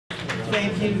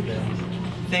Thank you.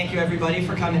 Thank you everybody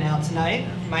for coming out tonight.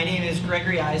 My name is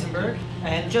Gregory Eisenberg,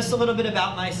 and just a little bit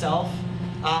about myself.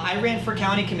 I ran for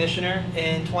county commissioner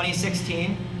in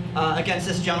 2016 against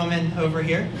this gentleman over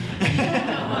here. And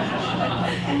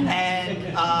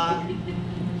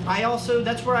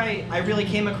that's where I really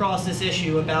came across this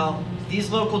issue about these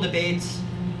local debates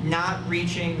not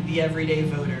reaching the everyday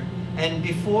voter. And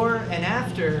before and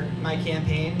after my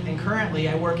campaign, and currently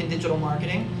I work in digital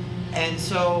marketing, and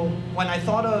so when I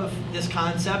thought of this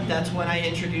concept, that's when I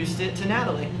introduced it to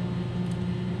Natalie.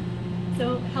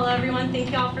 So, hello everyone, thank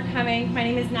you all for coming. My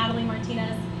name is Natalie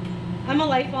Martinez. I'm a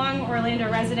lifelong Orlando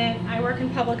resident. I work in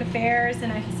public affairs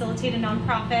and I facilitate a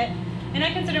nonprofit, and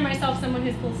I consider myself someone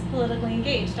who's politically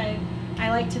engaged. I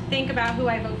like to think about who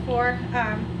I vote for,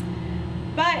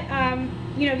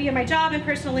 you know, via my job and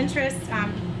personal interests,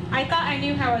 I thought I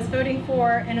knew who I was voting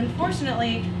for, and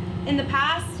unfortunately, in the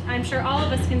past, I'm sure all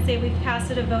of us can say we've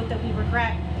casted a vote that we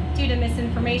regret due to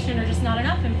misinformation or just not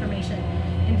enough information.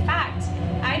 In fact,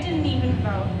 I didn't even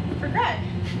vote for Greg.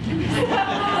 So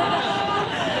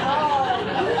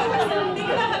think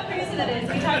about how crazy that is.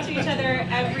 We talk to each other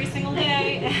every single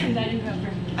day, and I didn't vote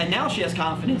for him. And now she has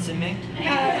confidence in me.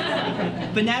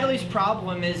 But Natalie's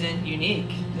problem isn't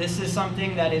unique. This is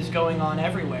something that is going on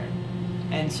everywhere.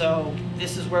 And so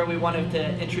this is where we wanted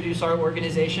to introduce our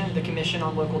organization, the Commission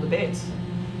on Local Debates.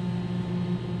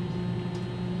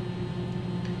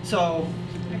 So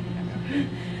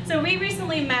we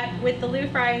recently met with the Lou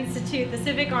Fry Institute, the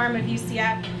civic arm of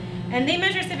UCF, and they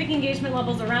measure civic engagement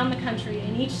levels around the country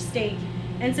in each state.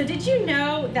 And so did you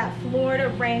know that Florida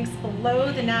ranks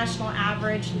below the national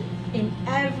average in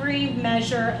every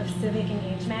measure of civic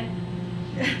engagement?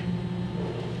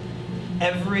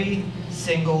 Every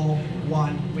single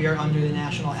one, we are under the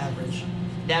national average.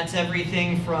 That's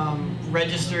everything from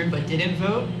registered but didn't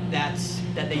vote, that's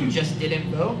that they just didn't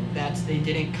vote, that's they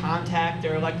didn't contact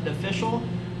their elected official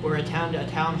or attend a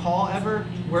town hall ever.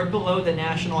 We're below the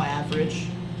national average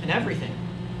in everything.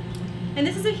 And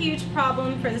this is a huge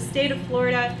problem for the state of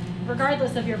Florida,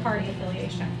 regardless of your party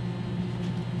affiliation.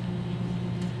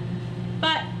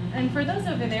 But, and for those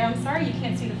over there, I'm sorry you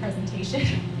can't see the presentation.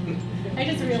 I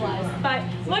just realized. But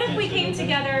what if we came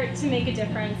together to make a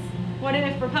difference? What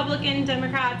if Republican,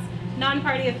 Democrats,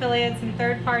 non-party affiliates, and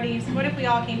third parties, what if we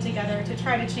all came together to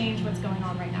try to change what's going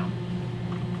on right now?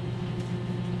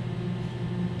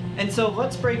 And so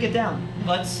let's break it down.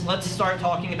 Let's start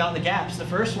talking about the gaps. The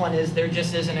first one is there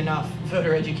just isn't enough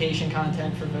voter education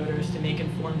content for voters to make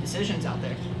informed decisions out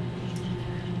there.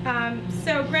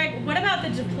 So Greg, what about the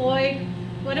deployed?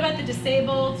 What about the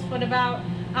disabled? What about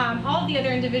all of the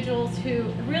other individuals who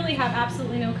really have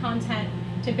absolutely no content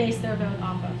to base their vote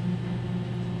off of?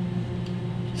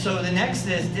 So the next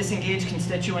is disengaged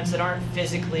constituents that aren't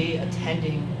physically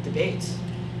attending debates.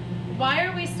 Why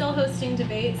are we still hosting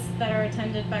debates that are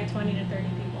attended by 20 to 30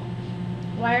 people?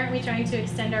 Why aren't we trying to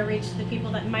extend our reach to the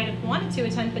people that might have wanted to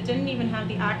attend but didn't even have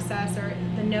the access or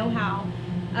the know-how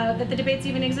that the debates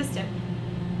even existed?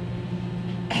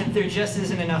 And there just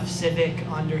isn't enough civic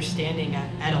understanding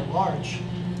at a large.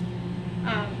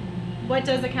 What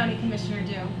does a county commissioner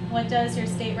do? What does your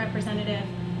state representative,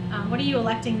 what are you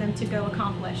electing them to go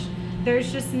accomplish?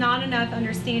 There's just not enough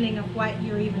understanding of what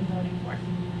you're even voting for.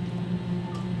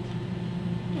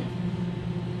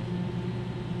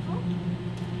 Oh,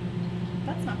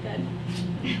 that's not good.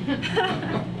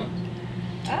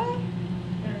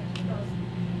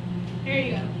 There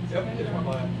you go. Yep, it's my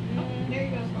bad. There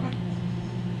you go.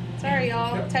 Sorry,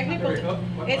 y'all. Yep, Technical.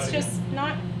 It's bad. just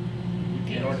not.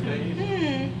 You know what it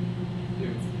is?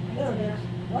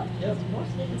 What? Yes.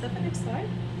 Is that the next slide?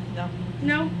 No.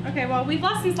 No? Okay, well, we've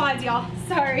lost some slides, y'all.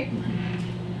 Sorry.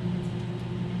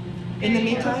 In the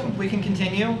meantime, we can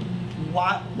continue.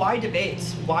 Why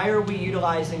debates? Why are we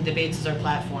utilizing debates as our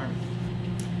platform?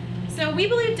 So we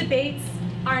believe debates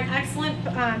are an excellent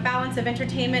balance of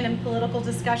entertainment and political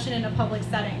discussion in a public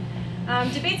setting.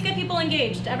 Debates get people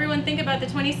engaged. Everyone think about the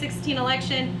 2016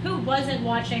 election. Who wasn't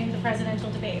watching the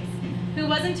presidential debates? Who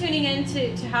wasn't tuning in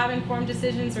to have informed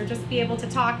decisions or just be able to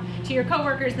talk to your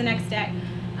coworkers the next day?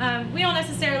 We don't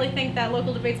necessarily think that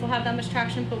local debates will have that much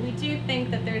traction, but we do think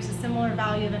that there's a similar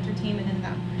value of entertainment in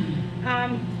them.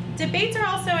 Debates are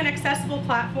also an accessible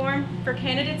platform for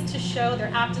candidates to show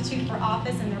their aptitude for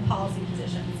office and their policy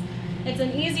positions. It's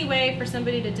an easy way for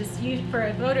somebody to for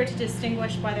a voter to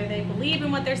distinguish whether they believe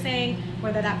in what they're saying,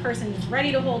 whether that person is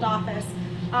ready to hold office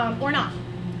or not.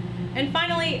 And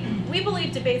finally, we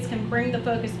believe debates can bring the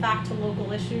focus back to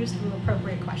local issues through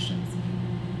appropriate questions.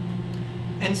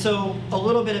 And so a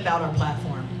little bit about our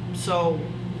platform. So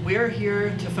we're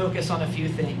here to focus on a few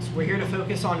things. We're here to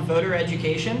focus on voter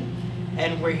education,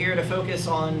 And we're here to focus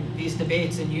on these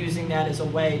debates and using that as a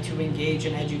way to engage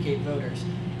and educate voters.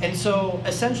 And so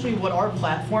essentially what our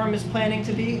platform is planning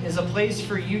to be is a place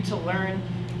for you to learn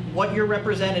what your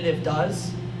representative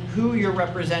does, who your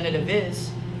representative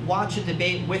is, watch a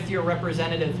debate with your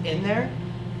representative in there,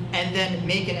 and then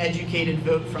make an educated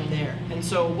vote from there. And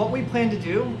so what we plan to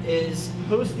do is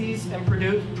host these and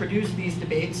produce these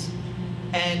debates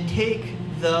and take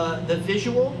the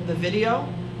visual, the video,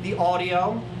 the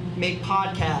audio, make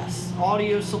podcasts,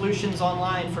 audio solutions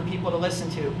online for people to listen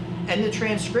to, and the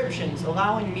transcriptions,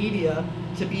 allowing media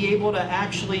to be able to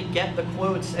actually get the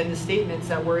quotes and the statements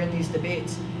that were in these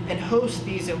debates and host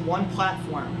these in one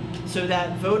platform so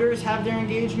that voters have their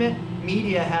engagement,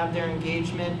 media have their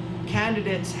engagement,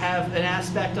 candidates have an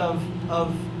aspect of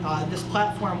this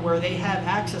platform where they have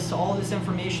access to all this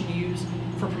information to use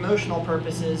for promotional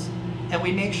purposes, and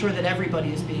we make sure that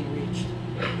everybody is being reached.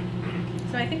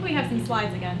 So I think we have some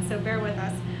slides again, so bear with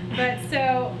us. But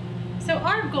so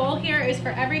our goal here is for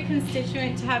every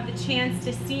constituent to have the chance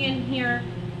to see and hear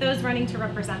those running to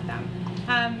represent them.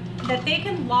 That they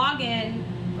can log in,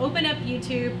 open up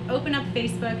YouTube, open up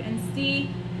Facebook, and see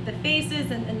the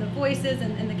faces and the voices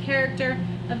and the character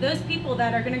of those people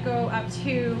that are going to go up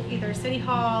to either City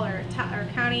Hall or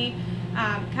county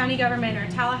government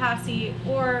or Tallahassee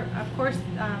or, of course,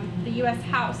 the U.S.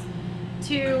 House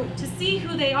to see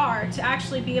who they are, to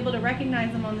actually be able to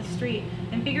recognize them on the street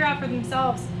and figure out for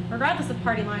themselves, regardless of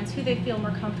party lines, who they feel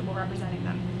more comfortable representing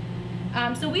them.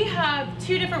 So we have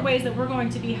two different ways that we're going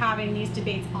to be having these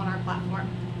debates on our platform.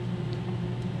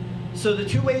 So the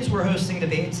two ways we're hosting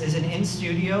debates is an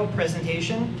in-studio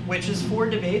presentation, which is for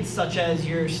debates such as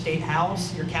your state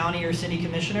house, your county or city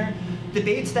commissioner,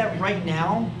 debates that right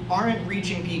now aren't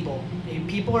reaching people.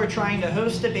 People are trying to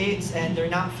host debates and they're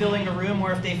not filling a room,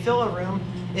 or if they fill a room,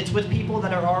 it's with people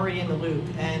that are already in the loop.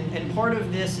 And part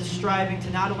of this is striving to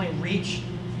not only reach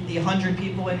the 100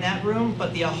 people in that room,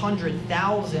 but the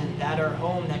 100,000 that are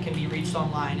home that can be reached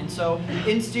online. And so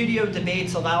in-studio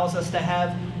debates allows us to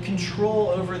have control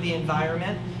over the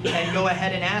environment and go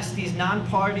ahead and ask these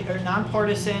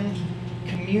nonpartisan,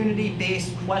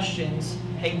 community-based questions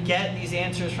and get these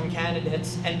answers from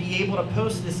candidates and be able to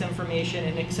post this information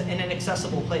in an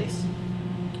accessible place.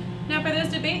 Now, for those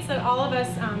debates that all of us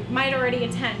might already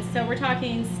attend, so we're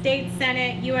talking state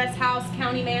senate, U.S. House,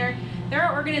 county mayor, there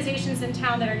are organizations in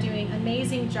town that are doing an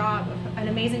amazing job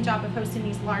of hosting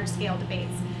these large-scale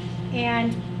debates.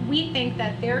 And we think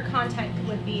that their content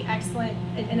would be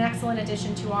an excellent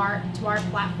addition to our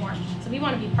platform. So we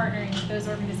want to be partnering with those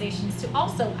organizations to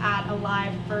also add a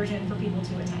live version for people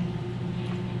to attend.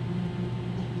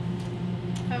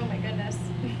 Oh my goodness.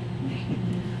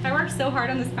 I worked so hard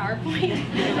on this PowerPoint.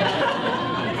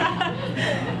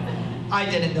 I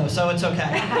didn't though, so it's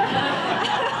okay.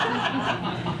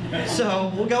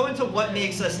 So we'll go into what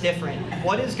makes us different.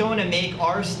 What is going to make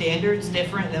our standards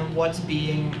different than what's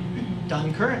being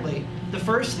done currently? The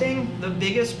first thing, the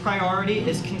biggest priority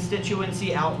is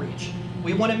constituency outreach.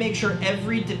 We want to make sure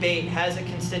every debate has a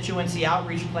constituency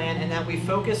outreach plan and that we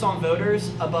focus on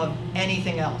voters above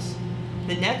anything else.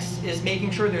 The next is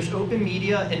making sure there's open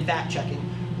media and fact-checking.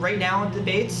 Right now in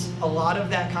debates, a lot of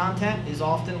that content is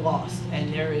often lost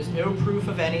and there is no proof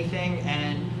of anything,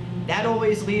 and that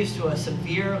always leads to a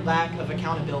severe lack of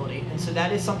accountability. And so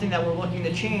that is something that we're looking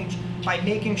to change by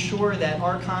making sure that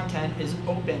our content is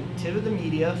open to the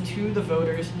media, to the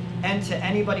voters, and to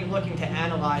anybody looking to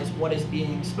analyze what is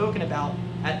being spoken about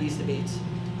at these debates.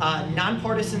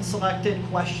 Nonpartisan selected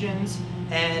questions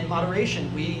and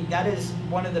moderation. That is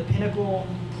one of the pinnacle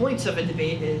points of a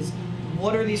debate is,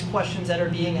 what are these questions that are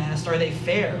being asked? Are they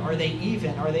fair? Are they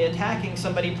even? Are they attacking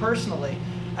somebody personally?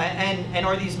 And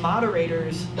are these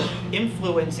moderators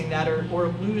influencing that or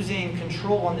losing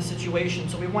control on the situation?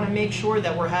 So we want to make sure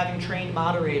that we're having trained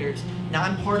moderators,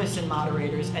 nonpartisan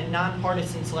moderators, and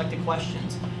nonpartisan selected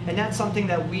questions. And that's something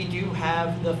that we do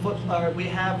have we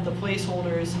have the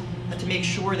placeholders to make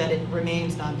sure that it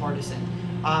remains nonpartisan.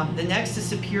 The next is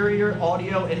superior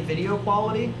audio and video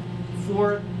quality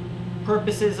for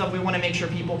purposes of we want to make sure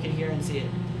people can hear and see it.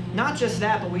 Not just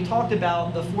that, but we talked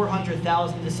about the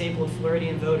 400,000 disabled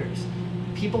Floridian voters.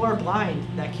 People are blind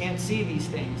that can't see these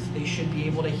things. They should be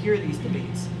able to hear these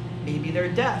debates. Maybe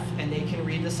they're deaf and they can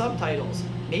read the subtitles.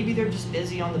 Maybe they're just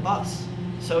busy on the bus.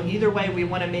 So either way, we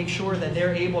want to make sure that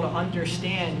they're able to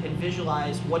understand and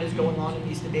visualize what is going on in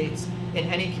these debates in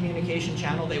any communication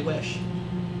channel they wish.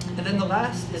 And then the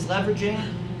last is leveraging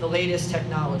the latest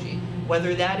technology.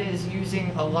 Whether that is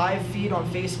using a live feed on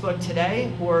Facebook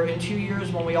today or in 2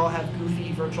 years when we all have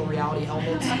goofy virtual reality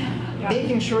helmets,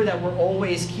 making sure that we're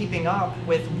always keeping up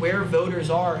with where voters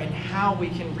are and how we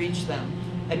can reach them.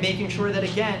 and making sure that,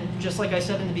 again, just like I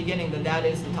said in the beginning, that that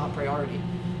is the top priority.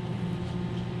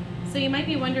 So you might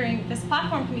be wondering, this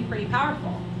platform can be pretty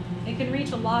powerful. It can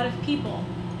reach a lot of people.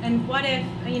 And what if,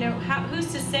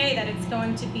 who's to say that it's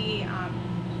going to be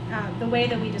the way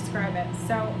that we describe it?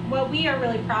 So what we are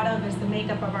really proud of is the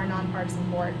makeup of our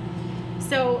nonpartisan board.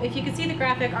 So if you can see the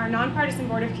graphic, our nonpartisan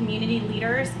board of community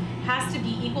leaders has to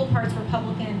be equal parts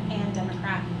Republican and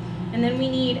Democrat. And then we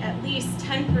need at least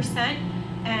 10%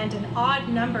 and an odd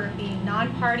number being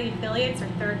non-party affiliates or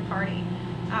third party.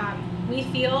 We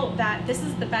feel that this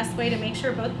is the best way to make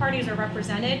sure both parties are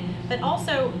represented, but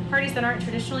also parties that aren't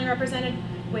traditionally represented,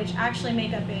 which actually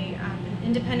make up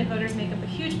independent voters make up a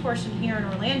huge portion here in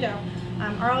Orlando,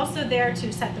 are also there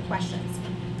to set the questions.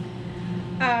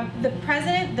 The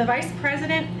president, the vice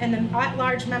president, and the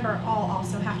at-large member all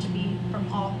also have to be from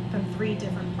 3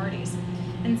 different parties.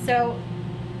 And so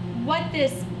what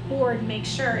this board makes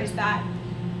sure is that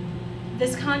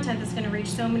this content that's going to reach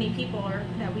so many people, or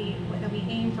that we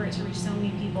aim for it to reach so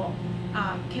many people,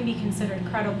 can be considered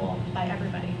credible by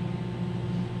everybody.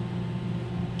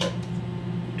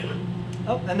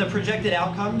 Oh, and the projected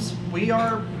outcomes, we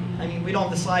don't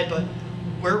have the slide, but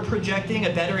we're projecting a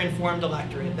better informed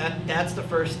electorate. That's the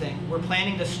first thing. We're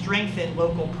planning to strengthen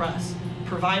local press,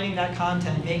 providing that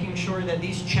content, making sure that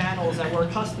these channels that we're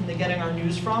accustomed to getting our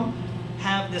news from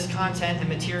have this content and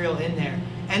material in there.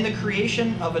 And the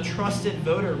creation of a trusted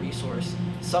voter resource,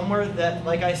 somewhere that,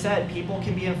 like I said, people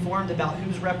can be informed about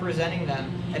who's representing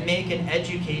them and make an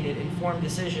educated, informed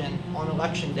decision on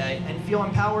election day and feel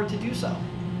empowered to do so.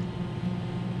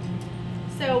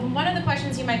 So one of the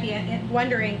questions you might be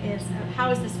wondering is,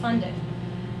 how is this funded?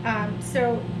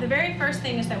 So the very first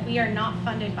thing is that we are not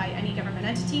funded by any government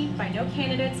entity, by no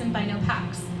candidates, and by no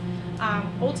PACs.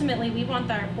 Ultimately, we want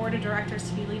our board of directors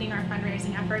to be leading our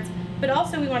fundraising efforts, but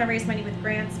also we want to raise money with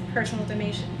grants, personal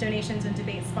donations, and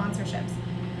debate sponsorships.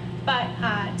 But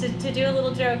to do a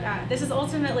little joke, this is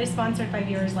ultimately sponsored by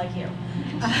viewers like you.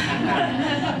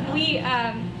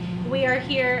 We are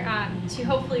here to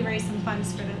hopefully raise some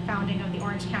funds for the founding of the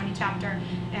Orange County chapter,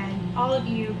 and all of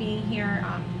you being here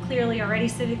clearly already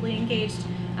civically engaged,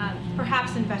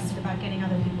 perhaps invested about getting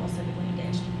other people civically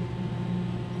engaged.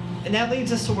 And that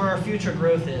leads us to where our future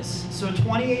growth is. So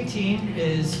 2018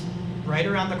 is right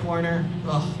around the corner.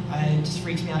 Ugh, it just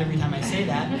freaks me out every time I say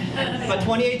that. But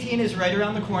 2018 is right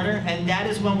around the corner, and that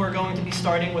is when we're going to be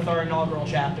starting with our inaugural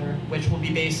chapter, which will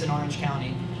be based in Orange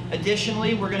County.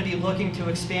 Additionally, we're going to be looking to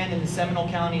expand into Seminole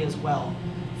County as well.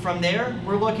 From there,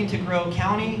 we're looking to grow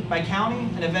county by county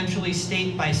and eventually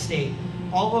state by state.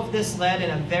 All of this led in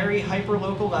a very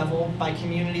hyper-local level by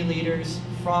community leaders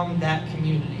from that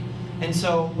community. And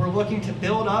so we're looking to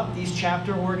build up these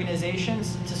chapter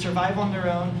organizations to survive on their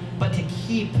own, but to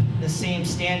keep the same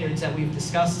standards that we've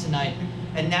discussed tonight.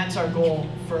 And that's our goal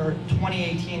for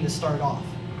 2018 to start off.